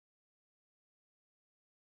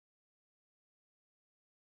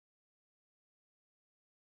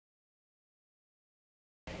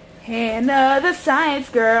Hannah, the science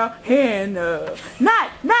girl. Hannah.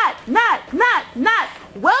 Not.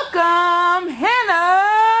 Welcome,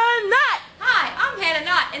 Hannah Not. Hi, I'm Hannah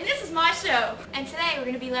Not, and this is my show. And today we're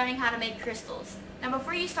going to be learning how to make crystals. Now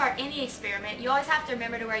before you start any experiment, you always have to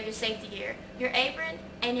remember to wear your safety gear, your apron,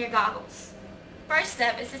 and your goggles. First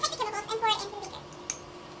step is to take the chemicals and pour it into the beaker.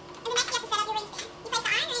 And the next step is set up your ring stand. You place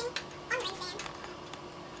the iron ring on the ring stand,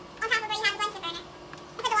 on top of where you have the Bunsen burner,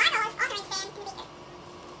 and put the wire hose on the ring stand in the beaker.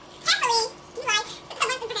 Carefully, you light the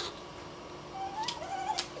Bunsen burner.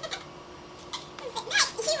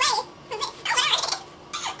 Nice, you ready? With a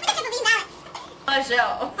triple beam balance. a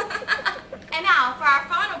show. And now for our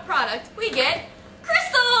final product, we get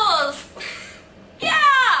crystals!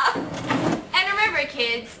 Yeah! And remember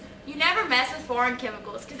kids, you never mess with foreign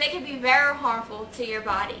chemicals because they can be very harmful to your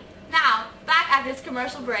body. Now, back at this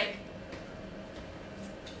commercial break.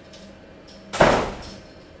 Hannah,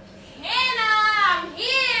 I'm here!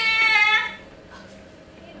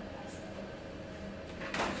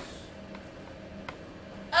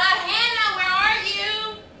 Hannah, where are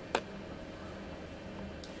you?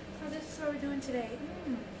 So this is what we're doing today.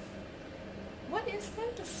 What is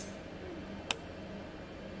this?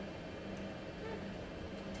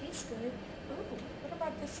 Tastes good. Ooh, what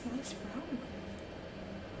about this nice brown one?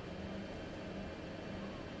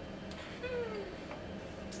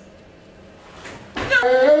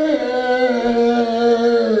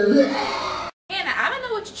 Hannah, I don't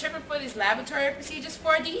know what you're tripping for these laboratory procedures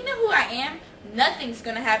for. Do you know who I am? Nothing's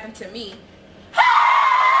gonna happen to me.